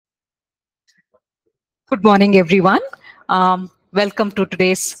Good morning, everyone. Welcome to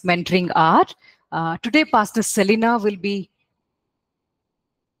today's mentoring hour. Today, Pastor Selina will be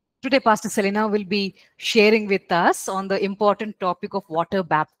sharing with us on the important topic of water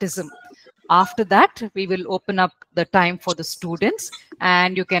baptism. After that, we will open up the time for the students,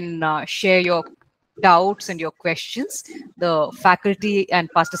 and you can share your doubts and your questions. The faculty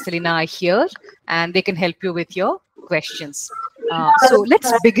and Pastor Selina are here, and they can help you with your questions. So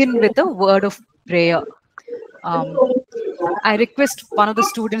let's begin with a word of prayer. I request one of the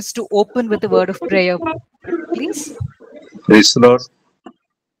students to open with a word of prayer, please. Praise the Lord.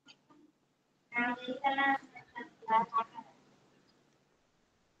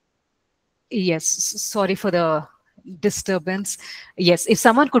 Yes, sorry for the disturbance. Yes, if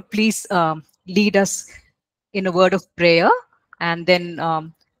someone could please lead us in a word of prayer, and then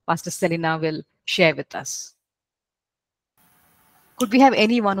Pastor Selina will share with us. Could we have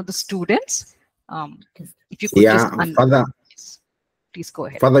any one of the students? If you could Father, yes, please go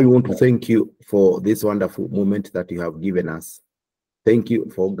ahead. Father, we want to thank you for this wonderful moment that you have given us. Thank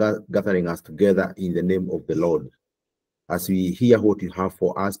you for gathering us together in the name of the Lord. As we hear what you have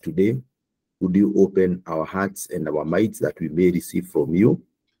for us today, would you open our hearts and our minds that we may receive from you?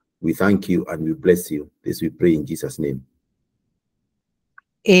 We thank you and we bless you. This we pray in Jesus' name.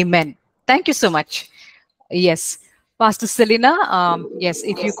 Amen. Thank you so much. Yes, Pastor Selina, yes,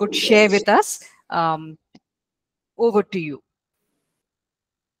 if you could share with us, over to you.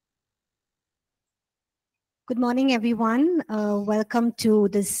 Good morning, everyone. Welcome to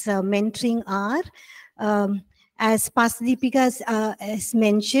this mentoring hour. As Pastor Deepika has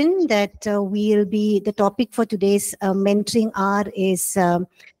mentioned, that the topic for today's mentoring hour is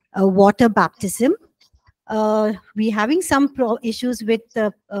water baptism. We're having some issues with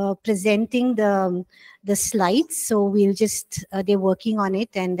presenting the slides, so we'll just they're working on it,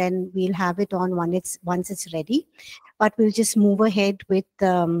 and then we'll have it on once it's ready. But we'll just move ahead with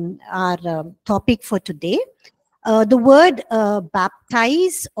our topic for today. The word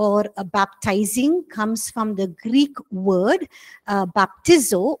baptize or baptizing comes from the Greek word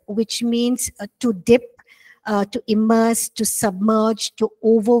baptizo, which means to dip, to immerse, to submerge, to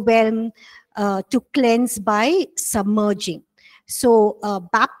overwhelm, to cleanse by submerging. So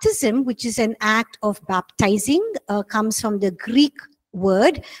baptism, which is an act of baptizing, comes from the Greek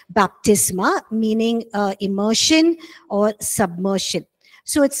word baptisma, meaning immersion or submersion.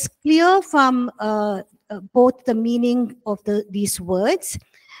 So it's clear from both the meaning of these words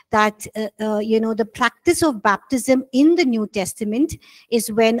that the practice of baptism in the New Testament is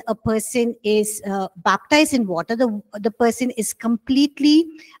when a person is baptized in water, the person is completely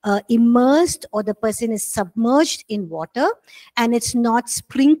immersed, or the person is submerged in water, and it's not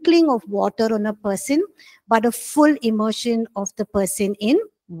sprinkling of water on a person, but a full immersion of the person in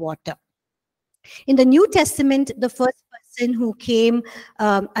water. In the New Testament, the first person who came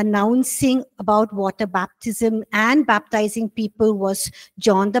announcing about water baptism and baptizing people was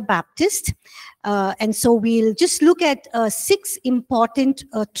John the Baptist. And so we'll just look at 6 important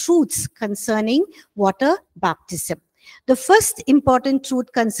truths concerning water baptism. The first important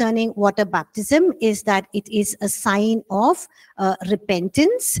truth concerning water baptism is that it is a sign of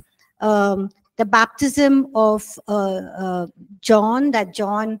repentance. The baptism of John, that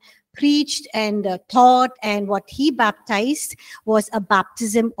John preached and taught, and what he baptized was a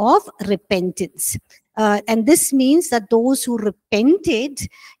baptism of repentance. And this means that those who repented,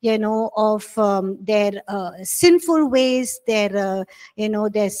 of their sinful ways, their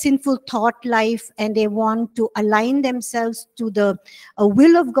sinful thought life, and they want to align themselves to the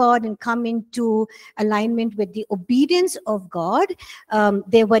will of God and come into alignment with the obedience of God,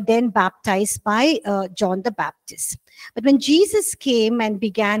 they were then baptized by John the Baptist. But when Jesus came and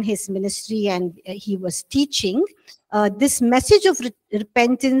began his ministry and he was teaching, this message of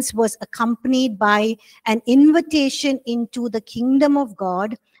repentance was accompanied by an invitation into the kingdom of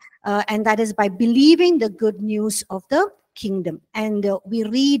God, and that is by believing the good news of the kingdom. And we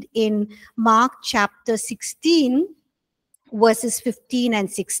read in Mark chapter 16, verses 15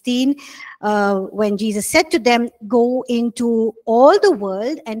 and 16, when Jesus said to them, "Go into all the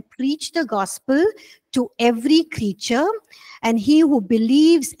world and preach the gospel to every creature, and he who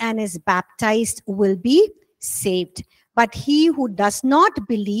believes and is baptized will be saved, but he who does not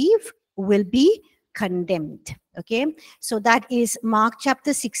believe will be condemned." Okay, so that is Mark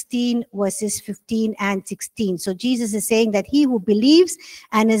chapter 16, verses 15 and 16. So Jesus is saying that he who believes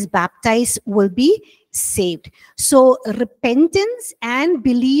and is baptized will be saved. So repentance and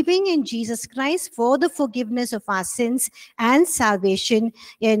believing in Jesus Christ for the forgiveness of our sins and salvation,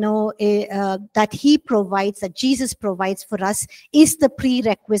 that he provides, that Jesus provides for us, is the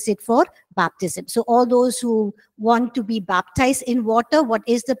prerequisite for baptism. So all those who want to be baptized in water, what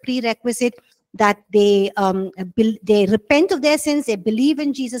is the prerequisite? That they repent of their sins, they believe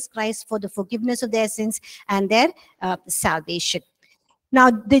in Jesus Christ for the forgiveness of their sins and their salvation. Now,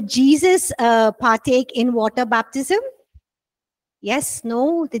 did Jesus partake in water baptism? Yes,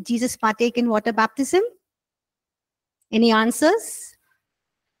 no? Did Jesus partake in water baptism? Any answers?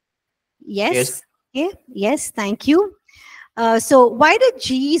 Yes. Yes. Okay. Yes, thank you. So why did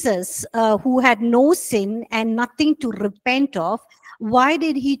Jesus, who had no sin and nothing to repent of, why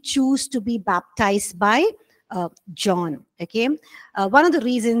did he choose to be baptized by John? Okay. One of the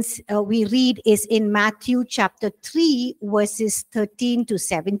reasons we read is in Matthew chapter 3, verses 13 to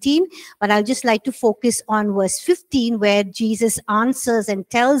 17. But I'll just like to focus on verse 15, where Jesus answers and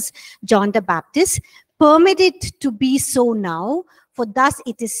tells John the Baptist, "Permit it to be so now, for thus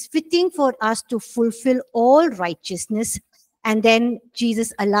it is fitting for us to fulfill all righteousness." And then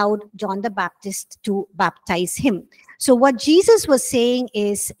Jesus allowed John the Baptist to baptize him. So what Jesus was saying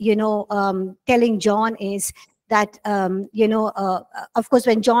is, telling John is that, of course,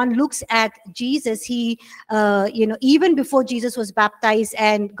 when John looks at Jesus, he, even before Jesus was baptized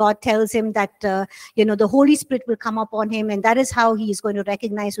and God tells him that, the Holy Spirit will come upon him, and that is how he is going to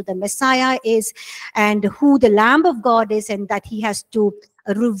recognize who the Messiah is and who the Lamb of God is, and that he has to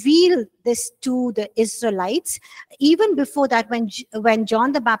reveal this to the Israelites. Even before that, when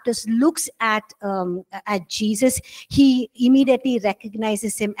John the Baptist looks at Jesus, he immediately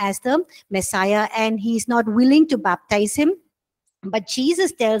recognizes him as the Messiah, and he's not willing to baptize him. But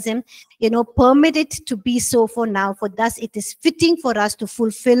Jesus tells him, permit it to be so for now, for thus it is fitting for us to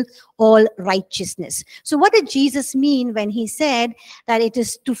fulfill all righteousness. So what did Jesus mean when he said that it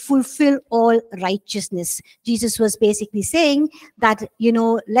is to fulfill all righteousness? Jesus was basically saying that,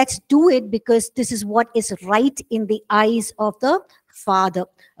 let's do it because this is what is right in the eyes of the Father.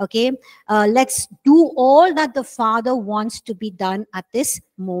 Okay, let's do all that the Father wants to be done at this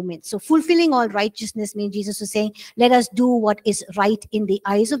moment. So fulfilling all righteousness means Jesus was saying, let us do what is right in the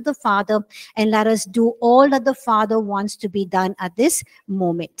eyes of the Father, and let us do all that the Father wants to be done at this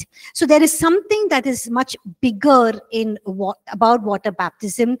moment. So there is something that is much bigger about water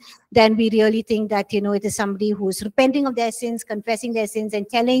baptism than we really think that, it is somebody who is repenting of their sins, confessing their sins, and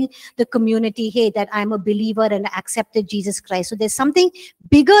telling the community, hey, that I'm a believer and accepted Jesus Christ. So there's something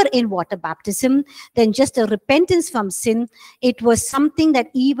bigger in water baptism than just a repentance from sin. It was something that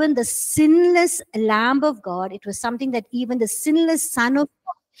even the sinless Lamb of God, it was something that even the sinless Son of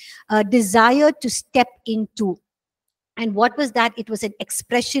God desired to step into. And what was that? It was an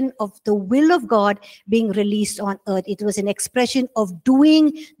expression of the will of God being released on earth. It was an expression of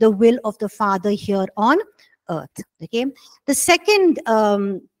doing the will of the Father here on earth. Okay. The second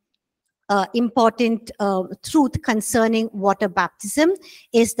important truth concerning water baptism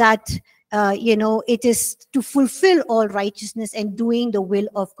is that it is to fulfill all righteousness and doing the will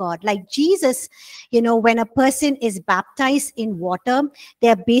of God. Like Jesus, when a person is baptized in water,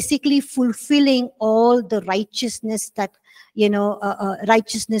 they're basically fulfilling all the righteousness that,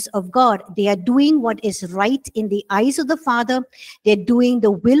 righteousness of God. They are doing what is right in the eyes of the Father. They're doing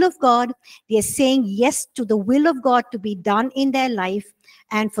the will of God. They're saying yes to the will of God to be done in their life,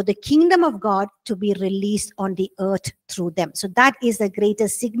 and for the kingdom of God to be released on the earth through them. So that is the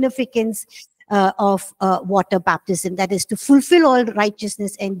greatest significance of water baptism, that is to fulfill all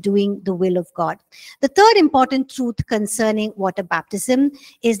righteousness and doing the will of God. The third important truth concerning water baptism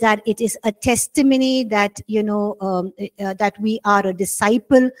is that it is a testimony that, that we are a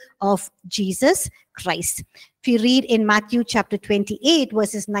disciple of Jesus Christ. If you read in Matthew chapter 28,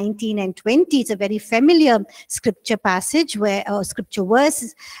 verses 19 and 20, it's a very familiar scripture passage where scripture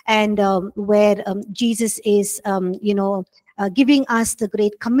verse, and where Jesus is, giving us the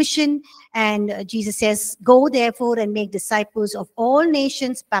Great Commission. And Jesus says, go therefore and make disciples of all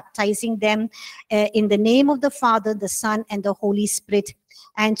nations, baptizing them in the name of the Father, the Son, and the Holy Spirit.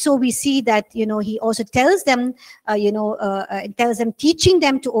 And so we see that, he also tells them, teaching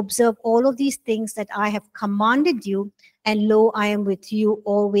them to observe all of these things that I have commanded you. And lo, I am with you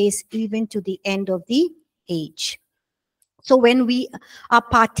always, even to the end of the age. So when we are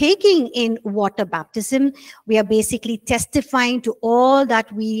partaking in water baptism, we are basically testifying to all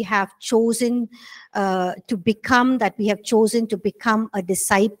that we have chosen to become, a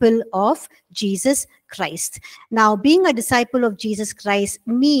disciple of Jesus Christ. Now, being a disciple of Jesus Christ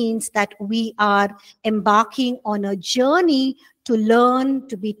means that we are embarking on a journey to learn,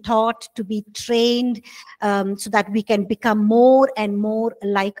 to be taught, to be trained, so that we can become more and more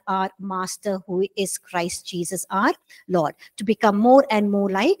like our Master, who is Christ Jesus, our Lord, to become more and more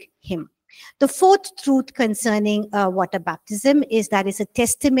like him. The fourth truth concerning water baptism is that it's a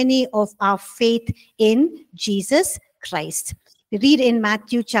testimony of our faith in Jesus Christ. We read in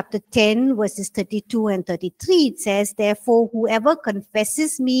Matthew chapter 10, verses 32 and 33, it says, "Therefore, whoever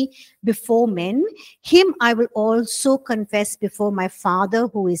confesses me before men, him I will also confess before my Father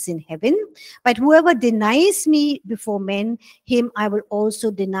who is in heaven. But whoever denies me before men, him I will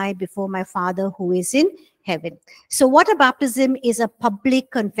also deny before my Father who is in heaven." So water baptism is a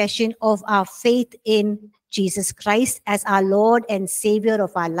public confession of our faith in Jesus Christ as our Lord and Savior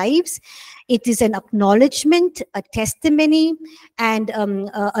of our lives. It is an acknowledgement, a testimony, and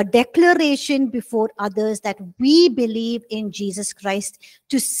a declaration before others that we believe in Jesus Christ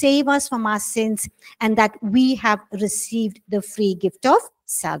to save us from our sins, and that we have received the free gift of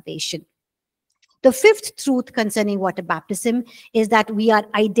salvation. The fifth truth concerning water baptism is that we are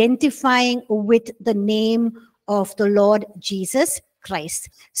identifying with the name of the Lord Jesus Christ.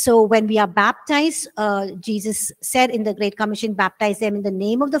 So when we are baptized, Jesus said in the Great Commission, baptize them in the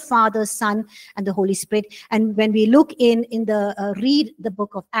name of the Father, Son, and the Holy Spirit. And when we look in the read the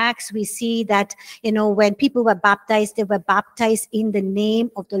book of Acts, we see that, when people were baptized, they were baptized in the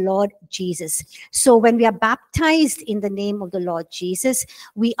name of the Lord Jesus. So when we are baptized in the name of the Lord Jesus,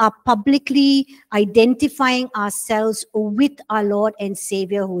 we are publicly identifying ourselves with our Lord and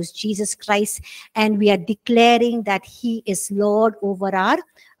Savior, who is Jesus Christ, and we are declaring that he is Lord over our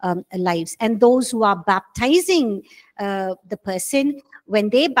lives. And those who are baptizing the person, when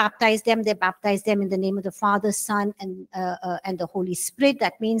they baptize them in the name of the Father, Son, and the Holy Spirit.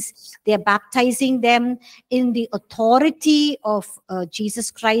 That means they're baptizing them in the authority of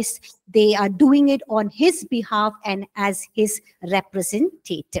Jesus Christ. They are doing it on his behalf and as his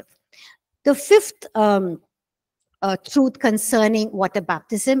representative. The fifth truth concerning water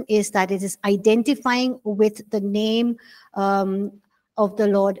baptism is that it is identifying with the name of the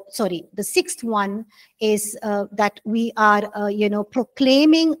Lord. Sorry, the sixth one is that we are,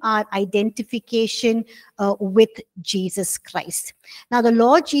 proclaiming our identification with Jesus Christ. Now, the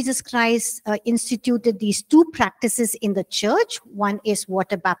Lord Jesus Christ instituted these two practices in the church. One is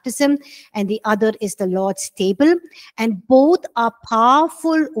water baptism, and the other is the Lord's table. And both are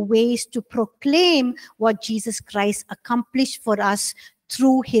powerful ways to proclaim what Jesus Christ accomplished for us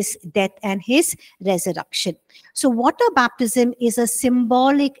through his death and his resurrection. So water baptism is a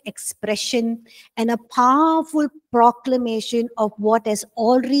symbolic expression and a powerful proclamation of what has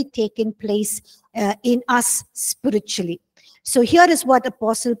already taken place in us spiritually. So here is what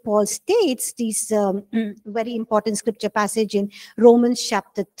Apostle Paul states, this very important scripture passage in Romans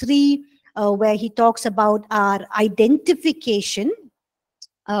chapter 3, where he talks about our identification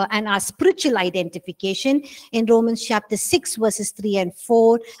and our spiritual identification. In Romans chapter 6, verses 3 and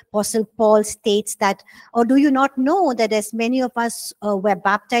 4, Apostle Paul states that, "Or do you not know that as many of us were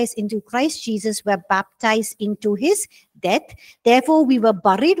baptized into Christ Jesus, were baptized into his death? Therefore we were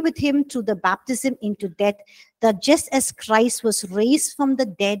buried with him through the baptism into death, that just as Christ was raised from the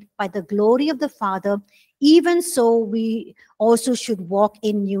dead by the glory of the Father, even so we also should walk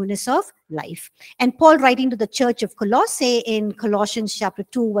in newness of life." And Paul, writing to the church of Colossae in Colossians chapter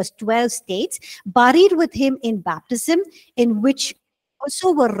 2, verse 12 states, "Buried with him in baptism, in which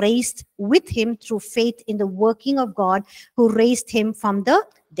also were raised with him through faith in the working of God who raised him from the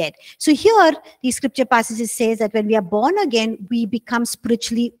dead." So here, the scripture passages says that when we are born again, we become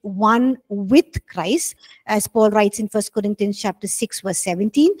spiritually one with Christ, as Paul writes in 1 Corinthians chapter 6, verse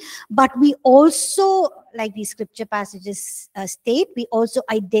 17. But we also, like these scripture passages state, we also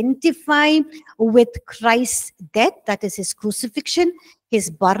identify with Christ's death, that is his crucifixion, his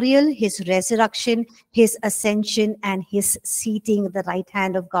burial, his resurrection, his ascension, and his seating at the right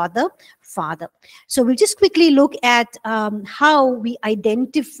hand of God the Father. So we'll just quickly look at how we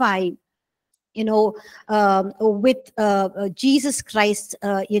identify with Jesus Christ,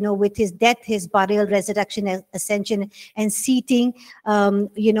 with his death, his burial, resurrection, ascension, and seating,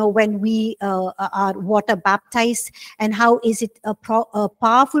 when we are water baptized, and how is it a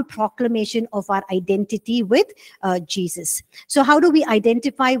powerful proclamation of our identity with Jesus. So how do we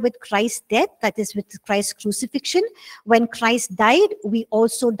identify with Christ's death? That is with Christ's crucifixion. When Christ died, we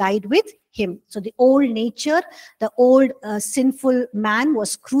also died with him. So the old nature, the old sinful man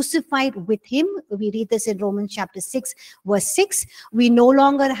was crucified with him. We read this in Romans chapter 6, verse 6. We no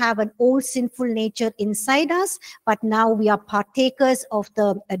longer have an old sinful nature inside us, but now we are partakers of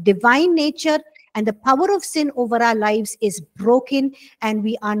the divine nature, and the power of sin over our lives is broken, and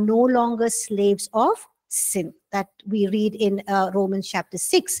we are no longer slaves of sin that we read in Romans chapter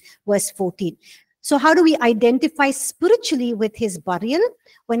 6, verse 14. So how do we identify spiritually with his burial?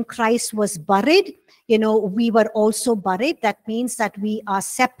 When Christ was buried, we were also buried. That means that we are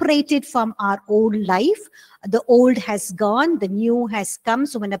separated from our old life. The old has gone, the new has come.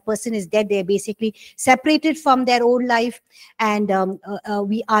 So when a person is dead, they're basically separated from their old life. And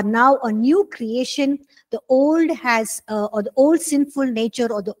we are now a new creation. The old has, or the old sinful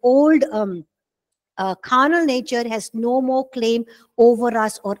nature, or the old carnal nature has no more claim over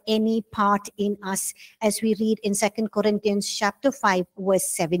us or any part in us, as we read in 2 Corinthians chapter 5, verse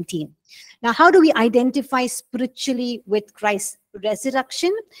 17. Now, how do we identify spiritually with Christ's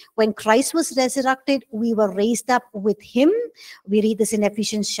resurrection? When Christ was resurrected, we were raised up with him. We read this in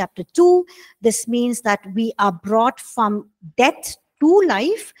Ephesians chapter 2. This means that we are brought from death to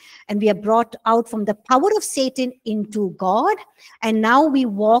life, and we are brought out from the power of Satan into God, and now we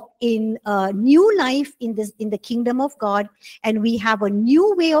walk in a new life in the kingdom of God, and we have a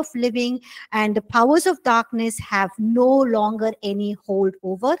new way of living, and the powers of darkness have no longer any hold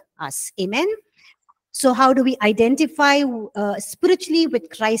over us. Amen. So how do we identify spiritually with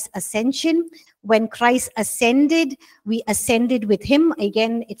Christ's ascension? When Christ ascended, we ascended with him.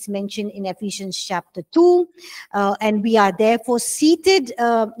 Again, it's mentioned in Ephesians chapter 2. And we are therefore seated,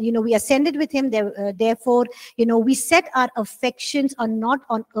 we ascended with him. Therefore, we set our affections on not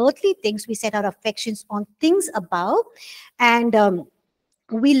on earthly things. We set our affections on things above. And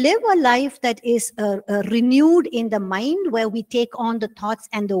we live a life that is renewed in the mind, where we take on the thoughts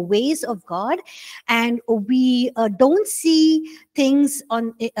and the ways of God, and we don't see things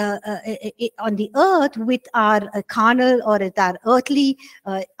on the earth with our carnal or with our earthly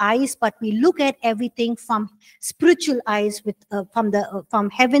eyes, but we look at everything from spiritual eyes, with from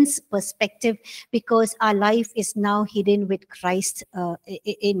heaven's perspective, because our life is now hidden with Christ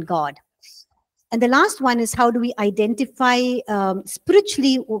in God. And the last one is, how do we identify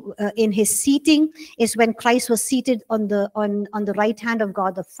spiritually in his seating? Is when Christ was seated on the right hand of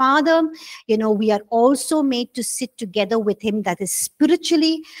God the Father. We are also made to sit together with him. That is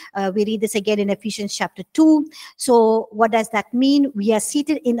spiritually. We read this again in Ephesians chapter 2. So what does that mean? We are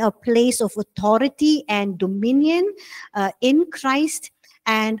seated in a place of authority and dominion in Christ.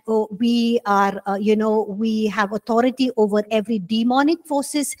 And we are, we have authority over every demonic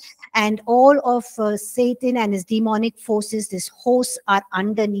forces, and all of Satan and his demonic forces, his hosts, are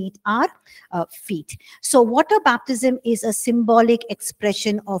underneath our feet. So water baptism is a symbolic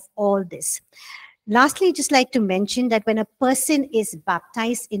expression of all this. Lastly, just like to mention that when a person is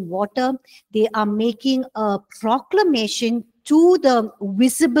baptized in water, they are making a proclamation to the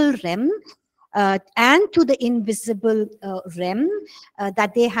visible realm and to the invisible realm,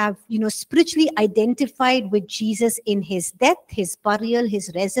 that they have, spiritually identified with Jesus in his death, his burial, his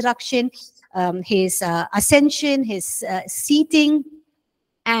resurrection, his ascension, his seating.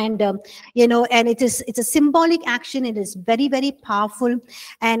 And and it's a symbolic action. It is very, very powerful.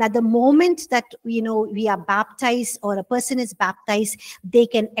 And at the moment that we are baptized, or a person is baptized, they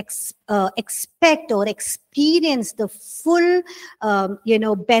can expect or experience the full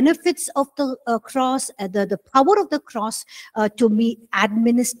benefits of the cross, the power of the cross to be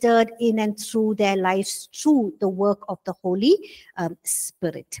administered in and through their lives through the work of the Holy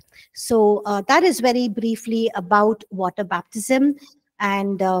Spirit. So that is very briefly about water baptism.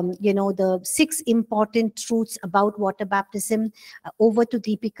 And, the 6 important truths about water baptism. Over to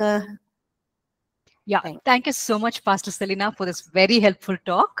Deepika. Yeah, thank you so much, Pastor Selina, for this very helpful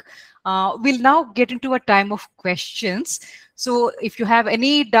talk. We'll now get into a time of questions. So if you have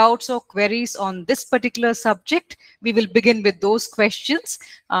any doubts or queries on this particular subject, we will begin with those questions.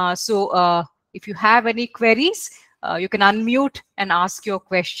 If you have any queries, you can unmute and ask your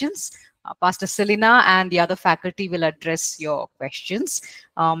questions. Pastor Selina and the other faculty will address your questions.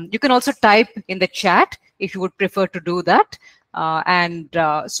 You can also type in the chat if you would prefer to do that.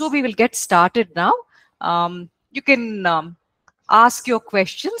 So we will get started now. You can ask your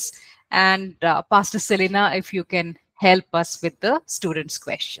questions, and Pastor Selina, if you can help us with the students'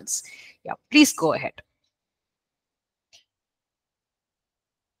 questions. Yeah, please go ahead.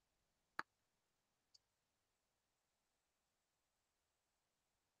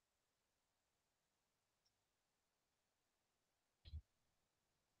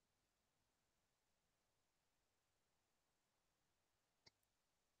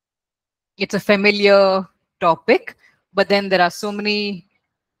 It's a familiar topic, but then there are so many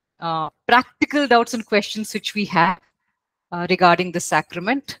practical doubts and questions which we have regarding the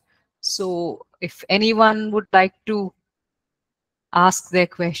sacrament. So if anyone would like to ask their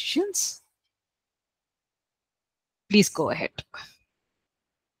questions, please go ahead.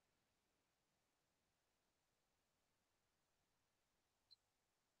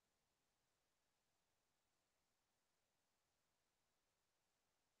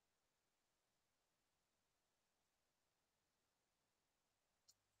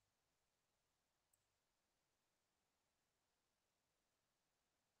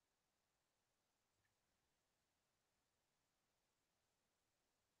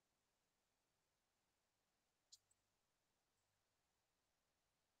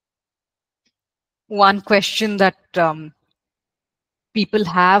 One question that people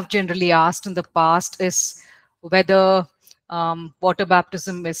have generally asked in the past is whether water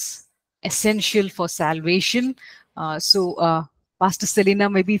baptism is essential for salvation. So, Pastor Selina,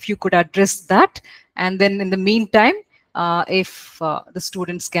 maybe if you could address that. And then in the meantime, if the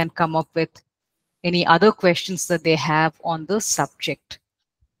students can come up with any other questions that they have on the subject.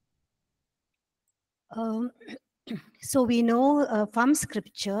 Um, so we know from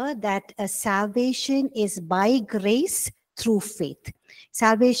scripture that salvation is by grace through faith.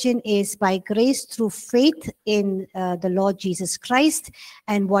 Salvation is by grace through faith in the Lord Jesus Christ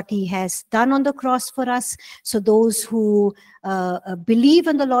and what he has done on the cross for us. So those who believe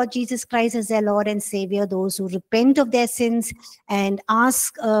in the Lord Jesus Christ as their Lord and Savior, those who repent of their sins and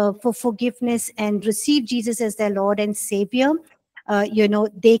ask for forgiveness and receive Jesus as their Lord and Savior,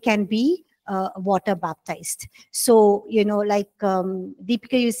 they can be water baptized. So, like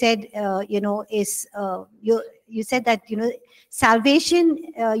Deepika, you said, you said that, salvation,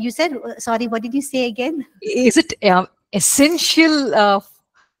 you said, sorry, what did you say again? Is it essential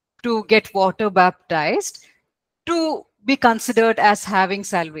to get water baptized to be considered as having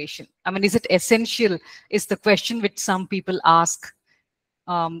salvation? I mean, is it essential? Is the question which some people ask.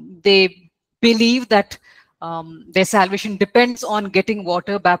 They believe that their salvation depends on getting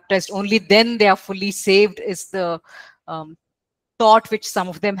water baptized. Only then they are fully saved is the thought which some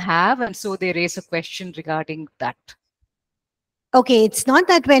of them have. And so they raise a question regarding that. Okay, it's not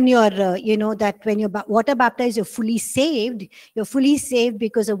that when you're, that when you're water baptized, you're fully saved. You're fully saved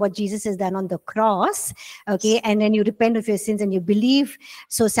because of what Jesus has done on the cross. Okay, and then you repent of your sins and you believe.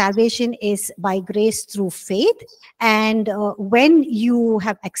 So salvation is by grace through faith. And when you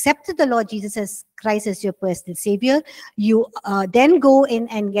have accepted the Lord Jesus Christ as your personal Savior, you then go in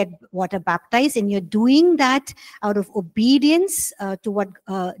and get water baptized, and you're doing that out of obedience to what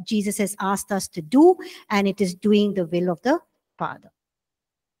Jesus has asked us to do, and it is doing the will of the Father.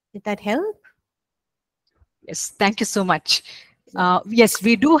 Did that help? Yes, thank you so much. Yes,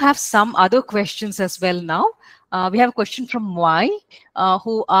 we do have some other questions as well now. We have a question from Mai,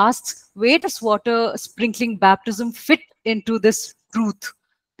 who asks, where does water sprinkling baptism fit into this truth,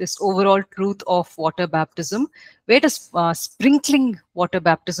 this overall truth of water baptism? Where does sprinkling water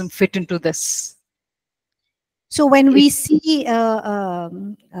baptism fit into this? So when we see,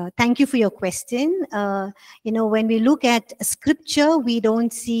 thank you for your question. When we look at scripture, we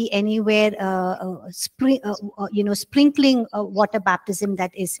don't see anywhere, sprinkling water baptism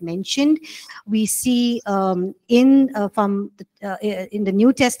that is mentioned. We see in the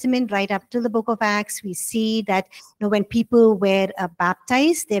New Testament, right up to the book of Acts, we see that when people were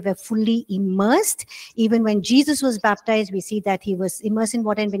baptized, they were fully immersed. Even when Jesus was baptized, we see that he was immersed in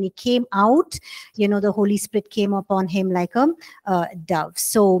water, and when he came out, the Holy Spirit came upon him like a dove.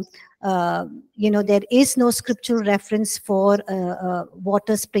 So, there is no scriptural reference for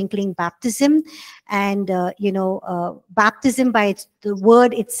water sprinkling baptism. And, baptism by the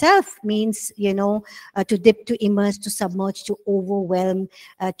word itself means, to dip, to immerse, to submerge, to overwhelm,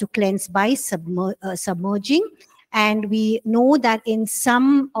 to cleanse by submerging. And we know that in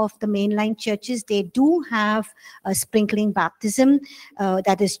some of the mainline churches, they do have a sprinkling baptism,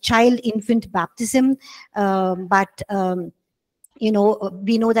 that is child-infant baptism. But we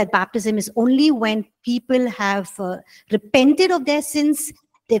know that baptism is only when people have repented of their sins.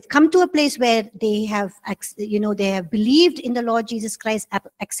 They've come to a place where they have, they have believed in the Lord Jesus Christ,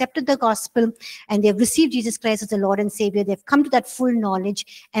 accepted the gospel, and they've received Jesus Christ as the Lord and Savior. They've come to that full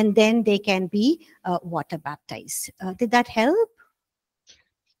knowledge, and then they can be water baptized. Did that help?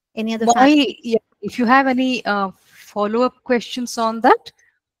 Any other if you have any follow-up questions on that,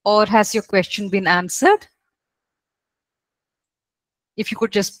 or has your question been answered? If you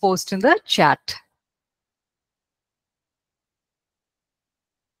could just post in the chat.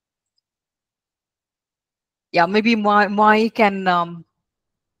 Yeah, maybe Mai can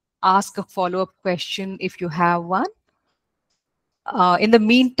ask a follow-up question if you have one. In the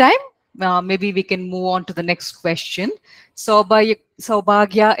meantime, maybe we can move on to the next question.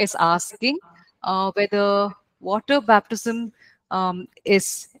 Saubhagya is asking whether water baptism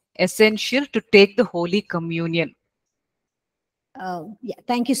is essential to take the Holy Communion. Yeah,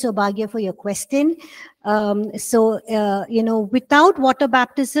 thank you, Saubhagya, for your question. Without water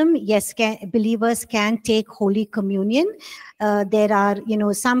baptism, yes, believers can take Holy Communion. There are,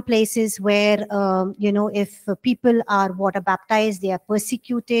 some places where, if people are water baptized, they are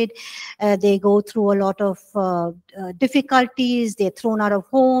persecuted. They go through a lot of difficulties. They're thrown out of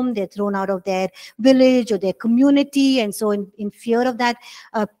home. They're thrown out of their village or their community. And so in fear of that,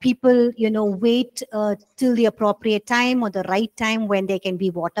 people, wait till the appropriate time or the right time when they can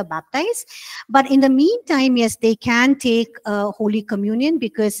be water baptized. But in the meantime, yes, they can take Holy Communion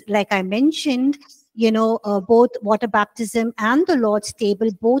because, like I mentioned, both water baptism and the Lord's table,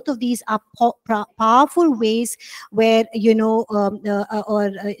 both of these are powerful ways where,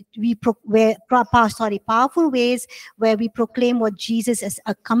 powerful ways where we proclaim what Jesus has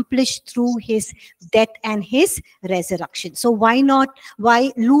accomplished through his death and his resurrection. So why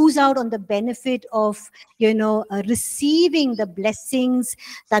lose out on the benefit of, receiving the blessings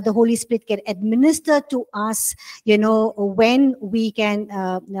that the Holy Spirit can administer to us, when we can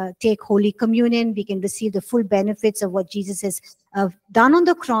take Holy Communion, we can receive the full benefits of what Jesus has done on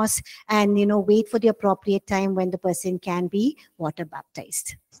the cross, and, wait for the appropriate time when the person can be water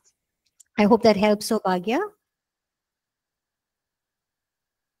baptized. I hope that helps, Sobhagya.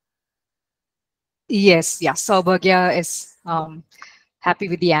 Yes, yeah, Saubhagya is happy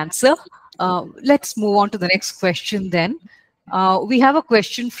with the answer. Let's move on to the next question then. We have a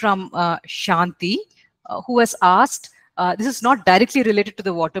question from Shanti, who has asked, this is not directly related to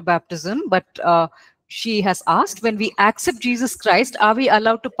the water baptism, but she has asked, when we accept Jesus Christ, are we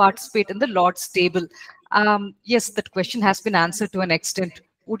allowed to participate in the Lord's table? Yes, that question has been answered to an extent.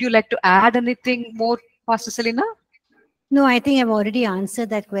 Would you like to add anything more, Pastor Selina? No, I think I've already answered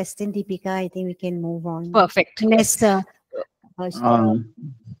that question, Deepika. I think we can move on. Perfect. Unless,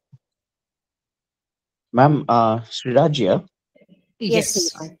 Ma'am, Srirajya,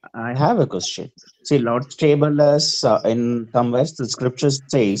 Yes. I have a question. See, Lord's table is in some ways the scripture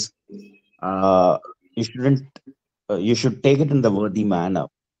says you shouldn't. You should take it in the worthy manner.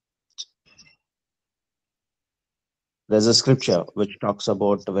 There's a scripture which talks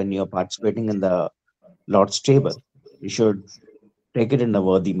about when you're participating in the Lord's table, you should take it in a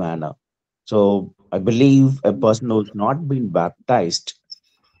worthy manner. So I believe a person who's not been baptized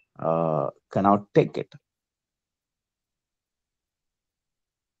cannot take it.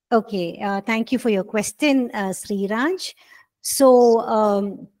 Okay, thank you for your question, Sriraj.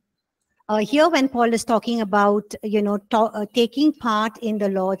 So here when Paul is talking about, taking part in the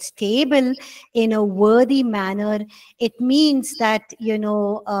Lord's table in a worthy manner, it means that,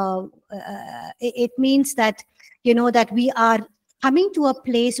 that we are coming to a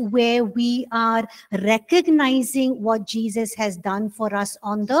place where we are recognizing what Jesus has done for us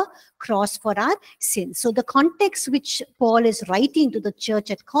on the cross for our sins. So the context which Paul is writing to the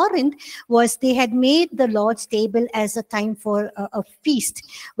church at Corinth was they had made the Lord's table as a time for a feast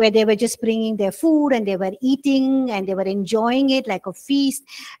where they were just bringing their food and they were eating and they were enjoying it like a feast.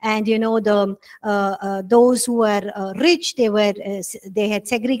 And those who were rich, they had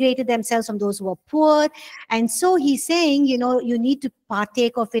segregated themselves from those who were poor. And so he's saying, you need to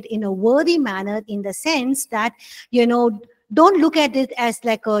partake of it in a worthy manner, in the sense that, don't look at it as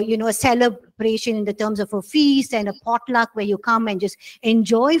like a celebration in the terms of a feast and a potluck where you come and just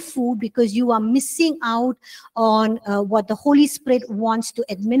enjoy food, because you are missing out on what the Holy Spirit wants to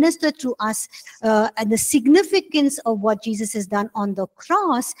administer to us, and the significance of what Jesus has done on the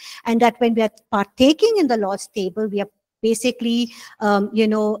cross. And that when we are partaking in the Lord's table, we are basically,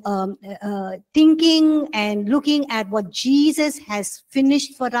 thinking and looking at what Jesus has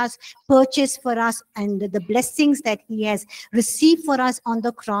finished for us, purchased for us, and the blessings that he has received for us on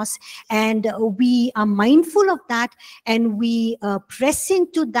the cross. And we are mindful of that, and we press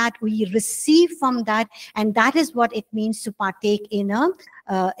into that, we receive from that, and that is what it means to partake in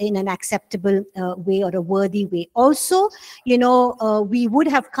an acceptable way, or a worthy way. Also, we would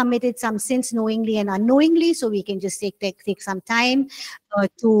have committed some sins knowingly and unknowingly, so we can just take some time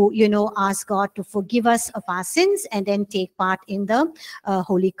to ask God to forgive us of our sins, and then take part in the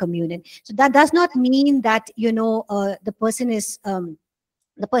Holy Communion. So that does not mean that the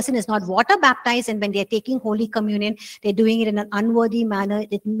person is not water baptized, and when they're taking Holy Communion, they're doing it in an unworthy manner.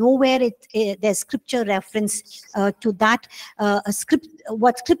 Nowhere there's scripture reference to that.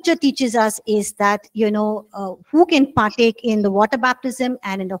 What scripture teaches us is that, who can partake in the water baptism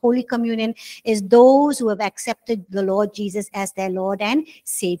and in the Holy Communion is those who have accepted the Lord Jesus as their Lord and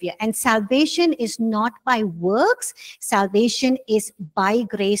Savior. And salvation is not by works. Salvation is by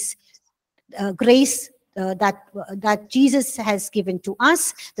grace. Grace that Jesus has given to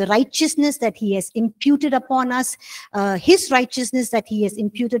us, the righteousness that he has imputed upon us, his righteousness that he has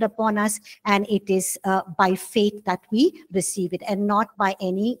imputed upon us, and it is by faith that we receive it and not by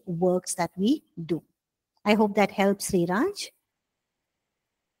any works that we do. I hope that helps, Sriraj.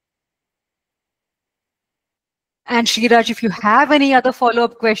 And Sriraj, if you have any other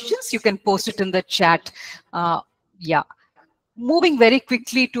follow-up questions, you can post it in the chat. Yeah. Moving very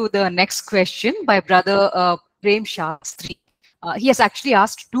quickly to the next question by brother Prem Shastri. He has actually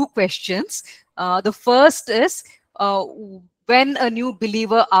asked two questions. The first is, when a new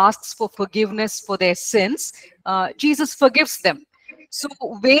believer asks for forgiveness for their sins, Jesus forgives them. So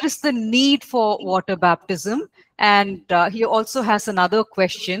where is the need for water baptism? And he also has another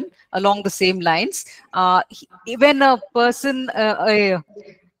question along the same lines. When a person,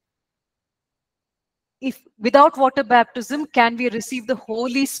 if without water baptism, can we receive the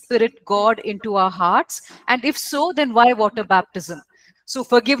Holy Spirit God into our hearts? And if so, then why water baptism? So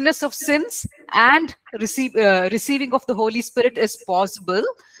forgiveness of sins and receiving of the Holy Spirit is possible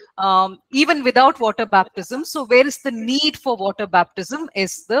even without water baptism. So where is the need for water baptism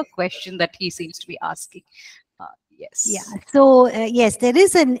is the question that he seems to be asking. Yes. Yeah. So yes, there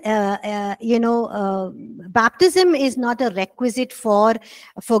is an baptism is not a requisite for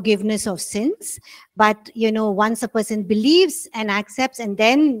forgiveness of sins, but once a person believes and accepts, and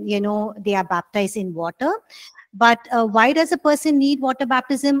then they are baptized in water. But why does a person need water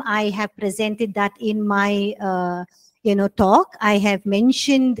baptism? I have presented that in my talk. I have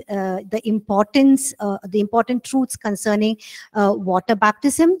mentioned the important truths concerning water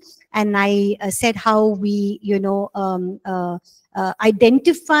baptism, and I said how we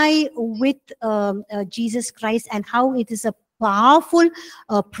identify with Jesus Christ, and how it is a powerful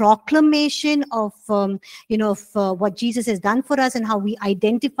proclamation of what Jesus has done for us, and how we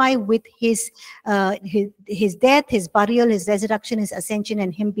identify with his death, his burial, his resurrection, his ascension,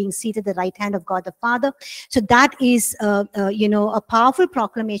 and him being seated at the right hand of God the Father. So that is a powerful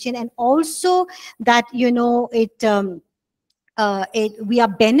proclamation, and also that we are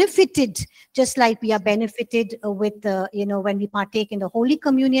benefited, just like we are benefited with when we partake in the Holy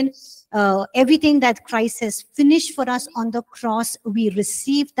Communion. Everything that Christ has finished for us on the cross, we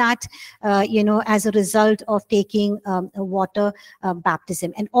receive that as a result of taking water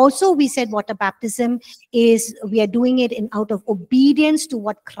baptism. And also we said water baptism is, we are doing it out of obedience to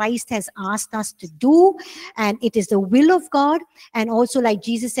what Christ has asked us to do, and it is the will of God. And also, like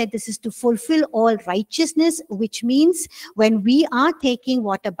Jesus said, this is to fulfill all righteousness, which means when we are taking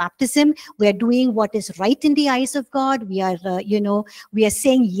water baptism, we are doing what is right in the eyes of God. We are we are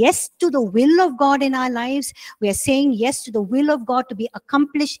saying yes to the will of God in our lives. We are saying yes to the will of God to be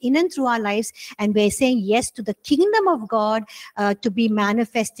accomplished in and through our lives, and we are saying yes to the kingdom of God to be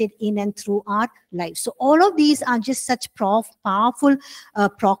manifested in and through our lives. So all of these are just such powerful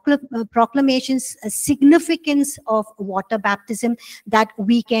proclamations, significance of water baptism that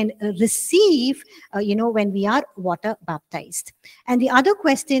we can receive when we are water baptized. And the other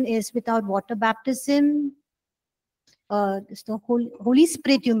question is, without water baptism, the Holy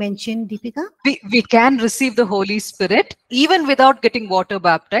Spirit you mentioned, Deepika? We can receive the Holy Spirit even without getting water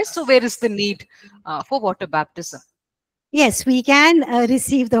baptized. So where is the need for water baptism? Yes, we can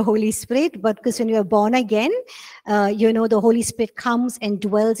receive the Holy Spirit, but because when we are born again, the Holy Spirit comes and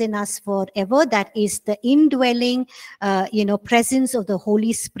dwells in us forever. That is the indwelling, presence of the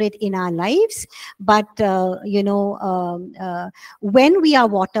Holy Spirit in our lives. But, when we are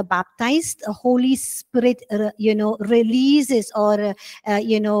water baptized, the Holy Spirit, releases or,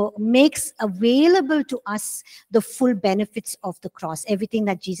 makes available to us the full benefits of the cross, everything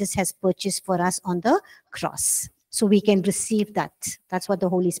that Jesus has purchased for us on the cross. So we can receive that. That's what the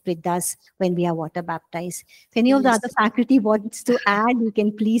Holy Spirit does when we are water baptized. If any of the other faculty wants to add, you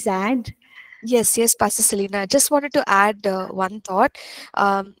can please add. Yes, Pastor Selina. I just wanted to add one thought.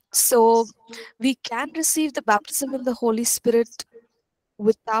 So we can receive the baptism in the Holy Spirit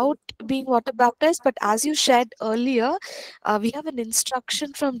without being water baptized, but as you shared earlier, we have an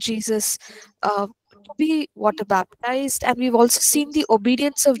instruction from Jesus to be water baptized, and we've also seen the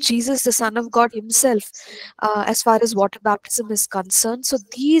obedience of Jesus, the Son of God himself, as far as water baptism is concerned. So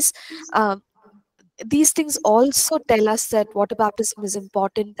these things also tell us that water baptism is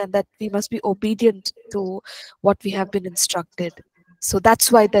important and that we must be obedient to what we have been instructed. So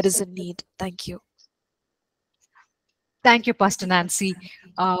that's why there is a need. Thank you. Thank you, Pastor Nancy.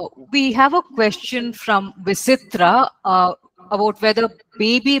 We have a question from Visitra. about whether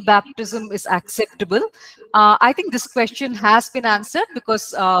baby baptism is acceptable. I think this question has been answered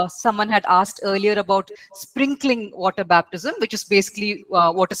because someone had asked earlier about sprinkling water baptism, which is basically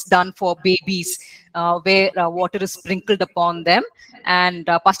what is done for babies, where water is sprinkled upon them. And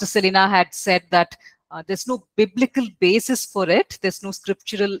Pastor Selina had said that there's no biblical basis for it. There's no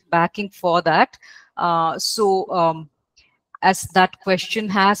scriptural backing for that. As that question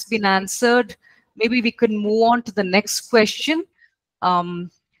has been answered, maybe we can move on to the next question. Um,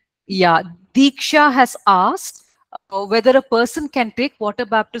 yeah, Diksha has asked whether a person can take water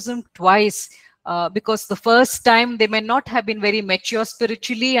baptism twice. Because the first time they may not have been very mature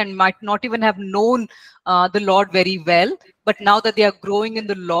spiritually and might not even have known the Lord very well. But now that they are growing in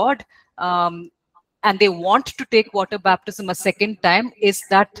the Lord, and they want to take water baptism a second time, is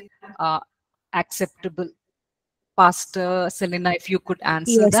that acceptable? Pastor Selina, if you could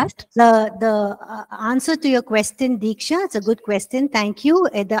answer Yes, that. the answer to your question, Diksha, it's a good question. Thank you.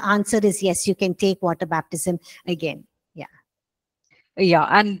 The answer is yes, you can take water baptism again. Yeah. Yeah,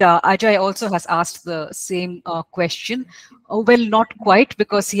 and Ajay also has asked the same question. Well, not quite,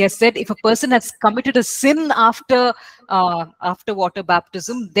 because he has said if a person has committed a sin after water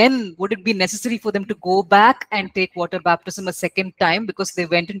baptism, then would it be necessary for them to go back and take water baptism a second time because they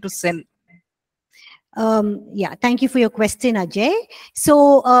went into sin? Yeah, thank you for your question, Ajay.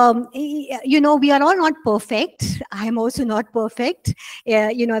 So, we are all not perfect. I am also not perfect.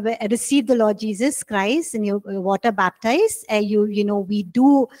 I received the Lord Jesus Christ and you water baptized. We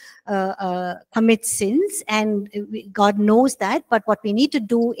do commit sins, and God knows that. But what we need to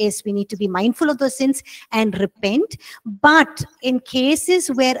do is we need to be mindful of those sins and repent. But in cases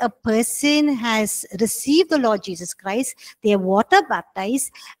where a person has received the Lord Jesus Christ, they are water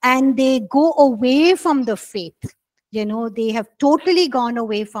baptized, and they go away from the faith. They have totally gone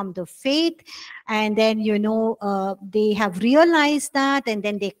away from the faith, and then they have realized that, and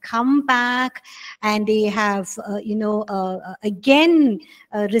then they come back and they have again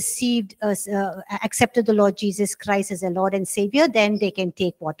accepted the Lord Jesus Christ as a Lord and Savior. Then they can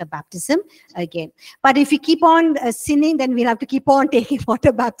take water baptism again. But if we keep on sinning, then we'll have to keep on taking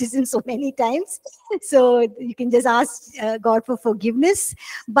water baptism so many times. So you can just ask God for forgiveness.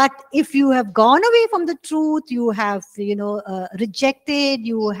 But if you have gone away from the truth, you have rejected,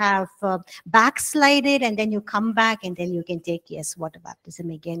 you have backslided, and then you come back, and then you can take, yes, water baptism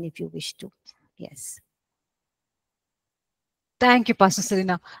again if you wish to. Yes. Thank you, Pastor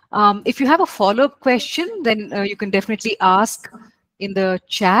Selina. If you have a follow-up question, then you can definitely ask in the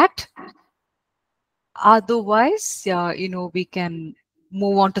chat. Otherwise, we can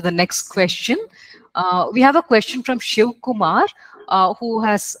move on to the next question. We have a question from Shiv Kumar, who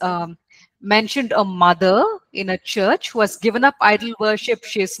has mentioned a mother in a church who has given up idol worship.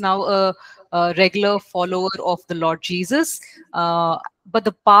 She is now a regular follower of the Lord Jesus. But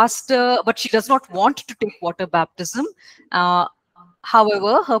she does not want to take water baptism.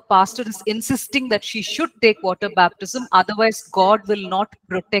 However, her pastor is insisting that she should take water baptism, otherwise God will not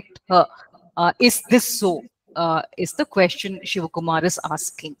protect her. Is this so? Is the question Shivakumar is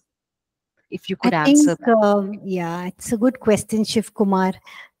asking. If you I could think, answer that. yeah, it's a good question, Shiv Kumar.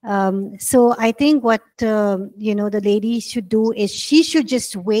 So I think what the lady should do is she should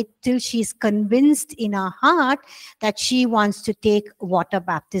just wait till she's convinced in her heart that she wants to take water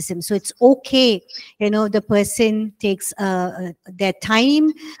baptism. So it's okay, the person takes their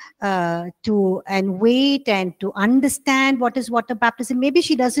time to and wait and to understand what is water baptism. Maybe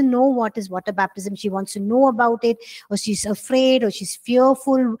she doesn't know what is water baptism. She wants to know about it, or she's afraid, or she's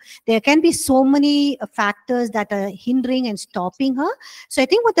fearful. There can be so many factors that are hindering and stopping her. So I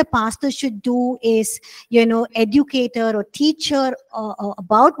think what the pastor should do is, educate her or teach her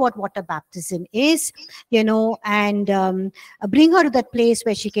about what water baptism is, and bring her to that place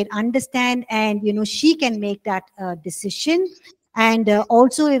where she can understand, and, she can make that decision. And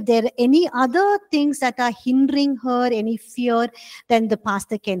also, if there are any other things that are hindering her, any fear, then the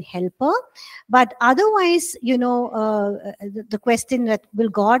pastor can help her. But otherwise, the question that will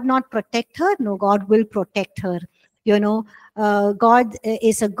God not protect her? No, God will protect her. God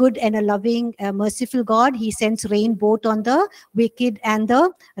is a good and a loving, merciful God. He sends rain both on the wicked and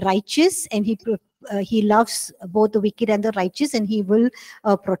the righteous, and he loves both the wicked and the righteous, and he will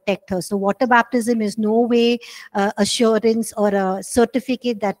protect her. So water baptism is no way assurance or a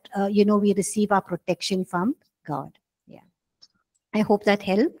certificate that we receive our protection from God. Yeah, I hope that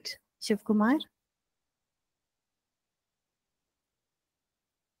helped, Shiv Kumar.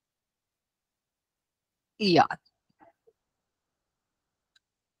 Yeah.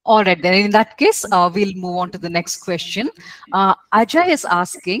 All right, then in that case, we'll move on to the next question. Ajay is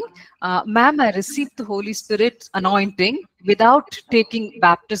asking, ma'am, I received the Holy Spirit anointing without taking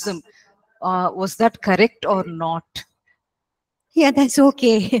baptism. Was that correct or not? Yeah, that's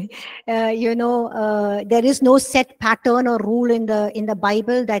okay. There is no set pattern or rule in the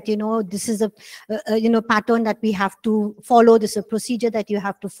Bible that this is a pattern that we have to follow. This is a procedure that you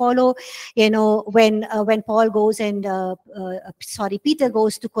have to follow. When Paul goes and Peter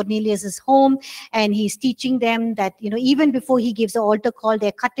goes to Cornelius's home and he's teaching them that even before he gives the altar call,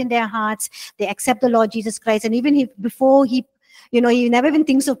 they're cut in their hearts. They accept the Lord Jesus Christ, and even before he he never even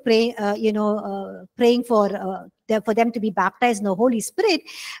thinks of praying for them to be baptized in the Holy Spirit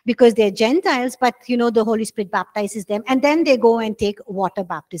because they're Gentiles, but the Holy Spirit baptizes them, and then they go and take water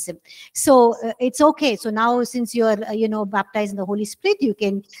baptism. So it's okay. So now, since you're baptized in the Holy Spirit, you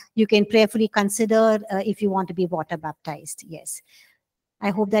can prayerfully consider if you want to be water baptized. Yes, I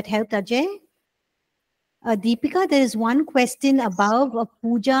hope that helped, Ajay. Deepika, there is one question above a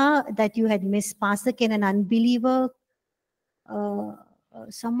puja that you had missed. Pastor, can an unbeliever?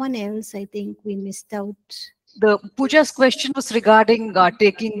 Someone else, I think we missed out. The puja's question was regarding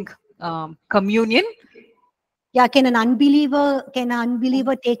taking communion. Yeah, can an unbeliever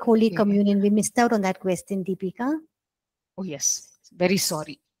take Holy Communion? We missed out on that question, Deepika. Oh yes, very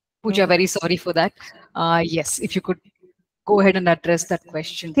sorry, Puja. Very sorry for that. Yes, if you could go ahead and address that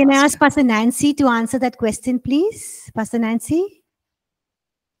question. Can I ask Pastor Nancy to answer that question, please? Pastor Nancy.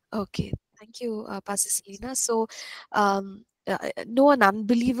 Okay, thank you, Pastor Selina. So, no, an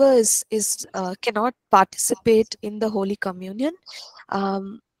unbeliever cannot participate in the Holy Communion.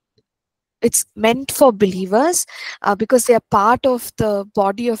 It's meant for believers because they are part of the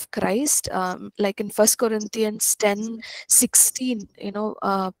body of Christ. Like in 1 Corinthians 10:16,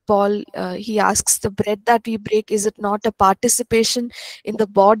 Paul, he asks, the bread that we break, is it not a participation in the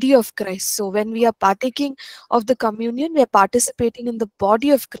body of Christ? So when we are partaking of the communion, we are participating in the body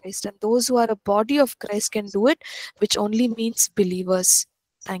of Christ, and those who are a body of Christ can do it, which only means believers.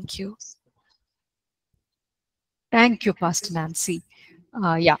 Thank you. Thank you, Pastor Nancy.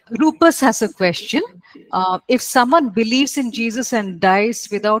 Yeah, Rupus has a question. If someone believes in Jesus and dies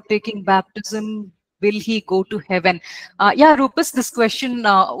without taking baptism, will he go to heaven? Yeah, Rupus, this question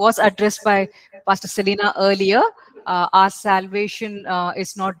was addressed by Pastor Selina earlier. Our salvation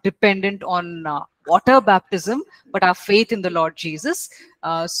is not dependent on water baptism, but our faith in the Lord Jesus.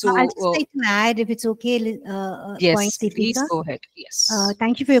 I'll just like to add, if it's okay, yes, points, Deepika. Please go ahead. Yes.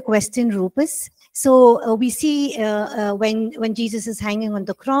 Thank you for your question, Rupus. So we see when Jesus is hanging on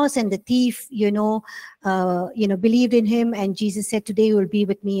the cross and the thief, believed in him, and Jesus said, "Today you will be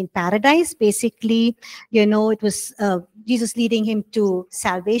with me in paradise." Basically, it was Jesus leading him to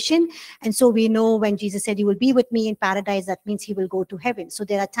salvation, and so we know when Jesus said, "You will be with me in paradise," that means he will go to heaven. So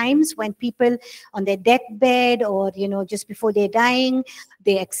there are times when people on their deathbed or just before they're dying,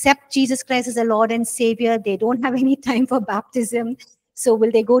 they accept Jesus Christ as a Lord and Savior. They don't have any time for baptism. So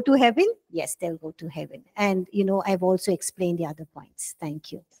will they go to heaven? Yes, they'll go to heaven. And, I've also explained the other points.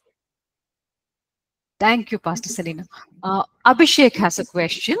 Thank you. Thank you, Pastor Selina. Abhishek has a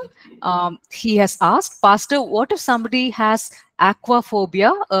question. He has asked, Pastor, what if somebody has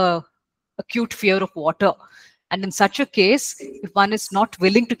aquaphobia, acute fear of water? And in such a case, if one is not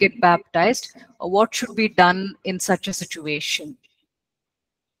willing to get baptized, what should be done in such a situation?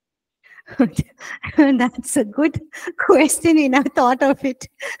 That's a good question. We never thought of it.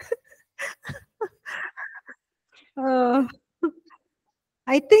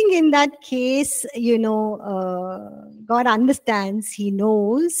 I think in that case, God understands, He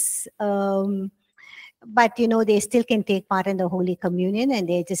knows. But they still can take part in the Holy Communion, and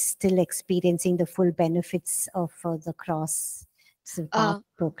they're just still experiencing the full benefits of the cross.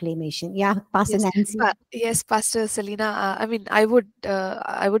 Proclamation. Yeah, Pastor Nancy. Yes, Pastor Selina. I mean, I would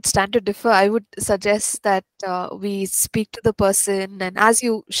stand to differ. I would suggest that we speak to the person, and as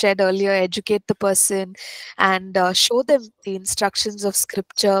you shared earlier, educate the person and show them the instructions of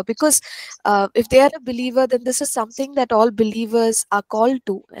Scripture. Because if they are a believer, then this is something that all believers are called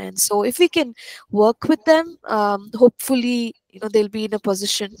to. And so, if we can work with them, hopefully, they'll be in a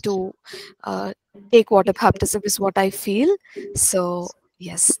position to take water baptism, is what I feel. So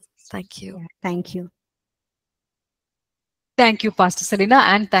yes, thank you. Yeah, thank you. Thank you, Pastor Selina,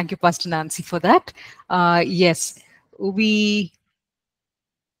 and thank you, Pastor Nancy, for that. Yes, we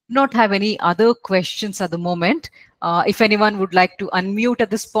not have any other questions at the moment. If anyone would like to unmute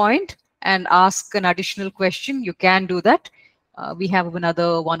at this point and ask an additional question, you can do that. We have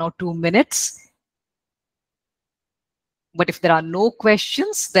another 1 or 2 minutes. But if there are no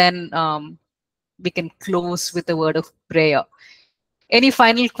questions, then we can close with a word of prayer. Any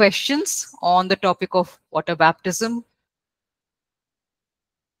final questions on the topic of water baptism?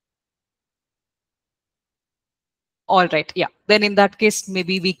 All right. Yeah. Then in that case,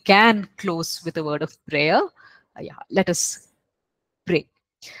 maybe we can close with a word of prayer. Yeah. Let us pray.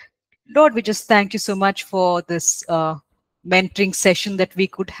 Lord, we just thank you so much for this mentoring session that we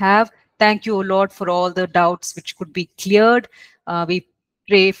could have. Thank you, O Lord, for all the doubts which could be cleared. We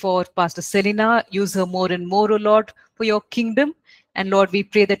pray for Pastor Selina. Use her more and more, O Lord, for your kingdom. And Lord, we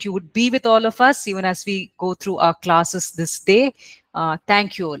pray that you would be with all of us even as we go through our classes this day.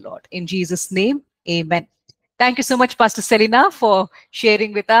 Thank you, O Lord. In Jesus' name, amen. Thank you so much, Pastor Selina, for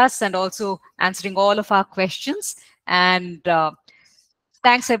sharing with us and also answering all of our questions. And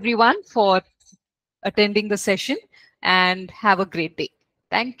thanks, everyone, for attending the session, and have a great day.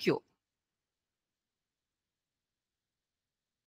 Thank you.